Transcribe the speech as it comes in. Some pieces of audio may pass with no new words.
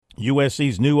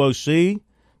USC's new OC,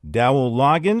 Dowell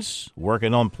Loggins,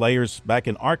 working on players back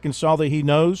in Arkansas that he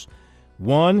knows.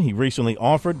 One, he recently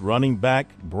offered running back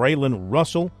Braylon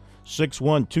Russell,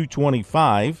 6'1",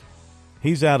 225.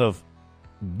 He's out of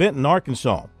Benton,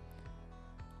 Arkansas.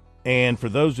 And for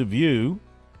those of you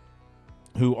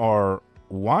who are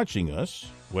watching us,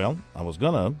 well, I was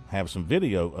going to have some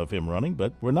video of him running,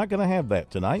 but we're not going to have that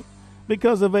tonight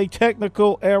because of a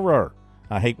technical error.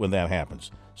 I hate when that happens.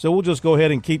 So we'll just go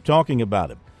ahead and keep talking about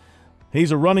him.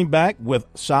 He's a running back with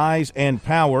size and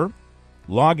power.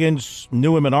 Loggins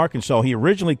knew him in Arkansas. He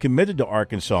originally committed to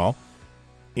Arkansas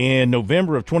in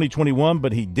November of 2021,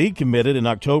 but he decommitted in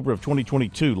October of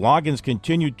 2022. Loggins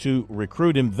continued to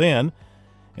recruit him then,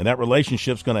 and that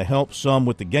relationship's going to help some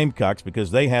with the Gamecocks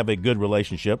because they have a good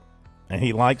relationship, and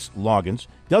he likes Loggins.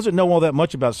 Doesn't know all that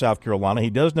much about South Carolina. He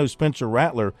does know Spencer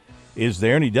Rattler is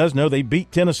there, and he does know they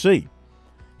beat Tennessee.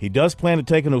 He does plan to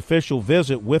take an official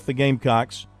visit with the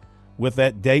Gamecocks with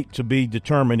that date to be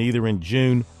determined either in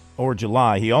June or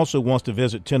July. He also wants to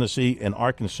visit Tennessee and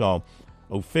Arkansas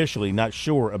officially, not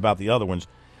sure about the other ones.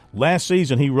 Last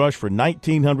season, he rushed for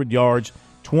 1,900 yards,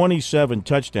 27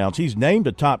 touchdowns. He's named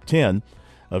a top 10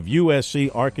 of USC,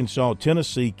 Arkansas,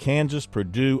 Tennessee, Kansas,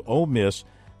 Purdue, Ole Miss,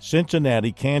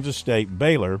 Cincinnati, Kansas State,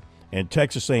 Baylor, and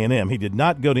Texas A&M. He did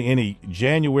not go to any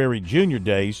January junior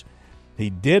days. He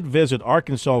did visit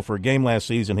Arkansas for a game last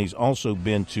season. He's also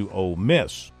been to Ole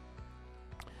Miss.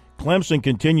 Clemson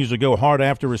continues to go hard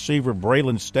after receiver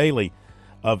Braylon Staley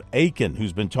of Aiken,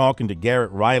 who's been talking to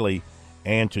Garrett Riley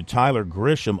and to Tyler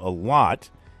Grisham a lot.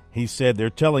 He said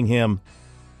they're telling him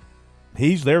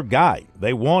he's their guy.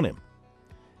 They want him.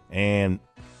 And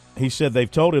he said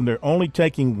they've told him they're only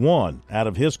taking one out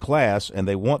of his class, and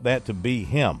they want that to be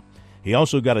him. He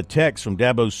also got a text from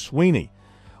Dabo Sweeney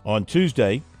on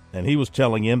Tuesday, and he was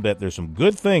telling him that there's some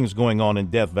good things going on in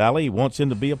Death Valley. He wants him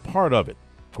to be a part of it.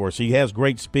 Of course, he has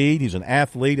great speed. He's an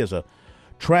athlete, as a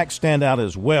track standout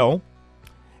as well.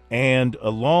 And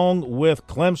along with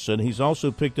Clemson, he's also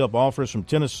picked up offers from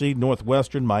Tennessee,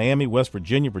 Northwestern, Miami, West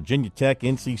Virginia, Virginia Tech,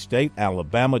 NC State,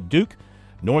 Alabama, Duke,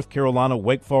 North Carolina,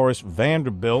 Wake Forest,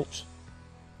 Vanderbilt,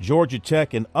 Georgia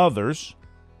Tech, and others.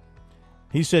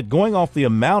 He said going off the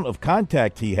amount of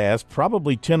contact he has,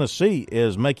 probably Tennessee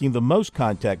is making the most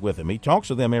contact with him. He talks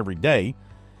to them every day,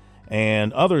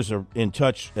 and others are in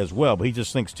touch as well, but he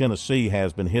just thinks Tennessee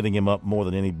has been hitting him up more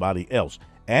than anybody else.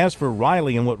 As for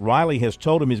Riley and what Riley has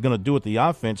told him he's going to do with the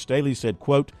offense, Staley said,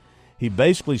 quote, he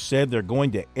basically said they're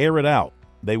going to air it out.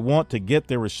 They want to get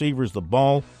their receivers the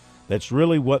ball. That's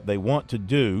really what they want to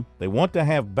do. They want to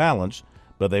have balance,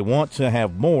 but they want to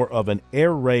have more of an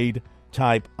air raid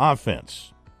type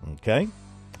offense. Okay?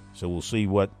 So we'll see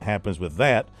what happens with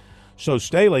that. So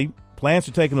Staley plans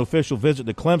to take an official visit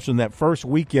to Clemson that first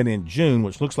weekend in June,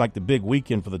 which looks like the big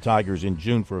weekend for the Tigers in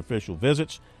June for official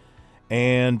visits.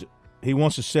 And he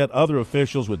wants to set other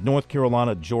officials with North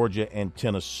Carolina, Georgia, and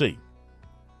Tennessee.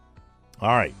 All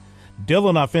right.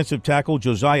 Dillon offensive tackle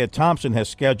Josiah Thompson has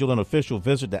scheduled an official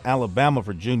visit to Alabama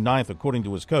for June 9th, according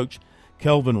to his coach,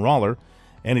 Kelvin Roller.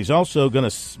 And he's also going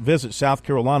to visit South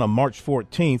Carolina March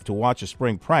 14th to watch a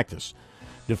spring practice.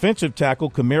 Defensive tackle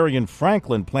Camarion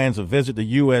Franklin plans a visit to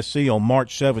USC on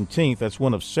March 17th. That's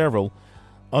one of several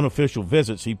unofficial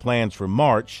visits he plans for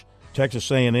March.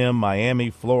 Texas A&M, Miami,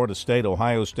 Florida State,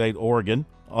 Ohio State, Oregon,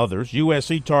 others.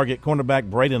 USC target cornerback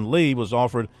Braden Lee was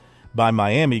offered by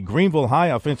Miami. Greenville High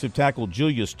offensive tackle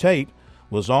Julius Tate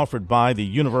was offered by the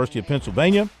University of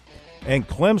Pennsylvania. And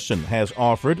Clemson has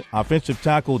offered offensive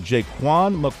tackle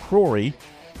Jaquan McCrory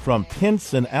from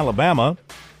Pinson, Alabama.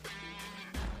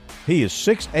 He is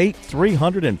 6'8",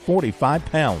 345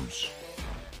 pounds.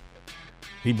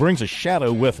 He brings a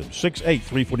shadow with him, 6'8",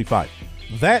 345.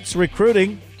 That's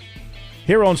recruiting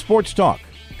here on Sports Talk.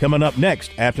 Coming up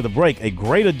next after the break, a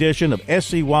great edition of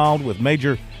SC Wild with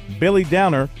Major Billy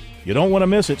Downer. You don't want to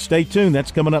miss it. Stay tuned.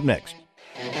 That's coming up next.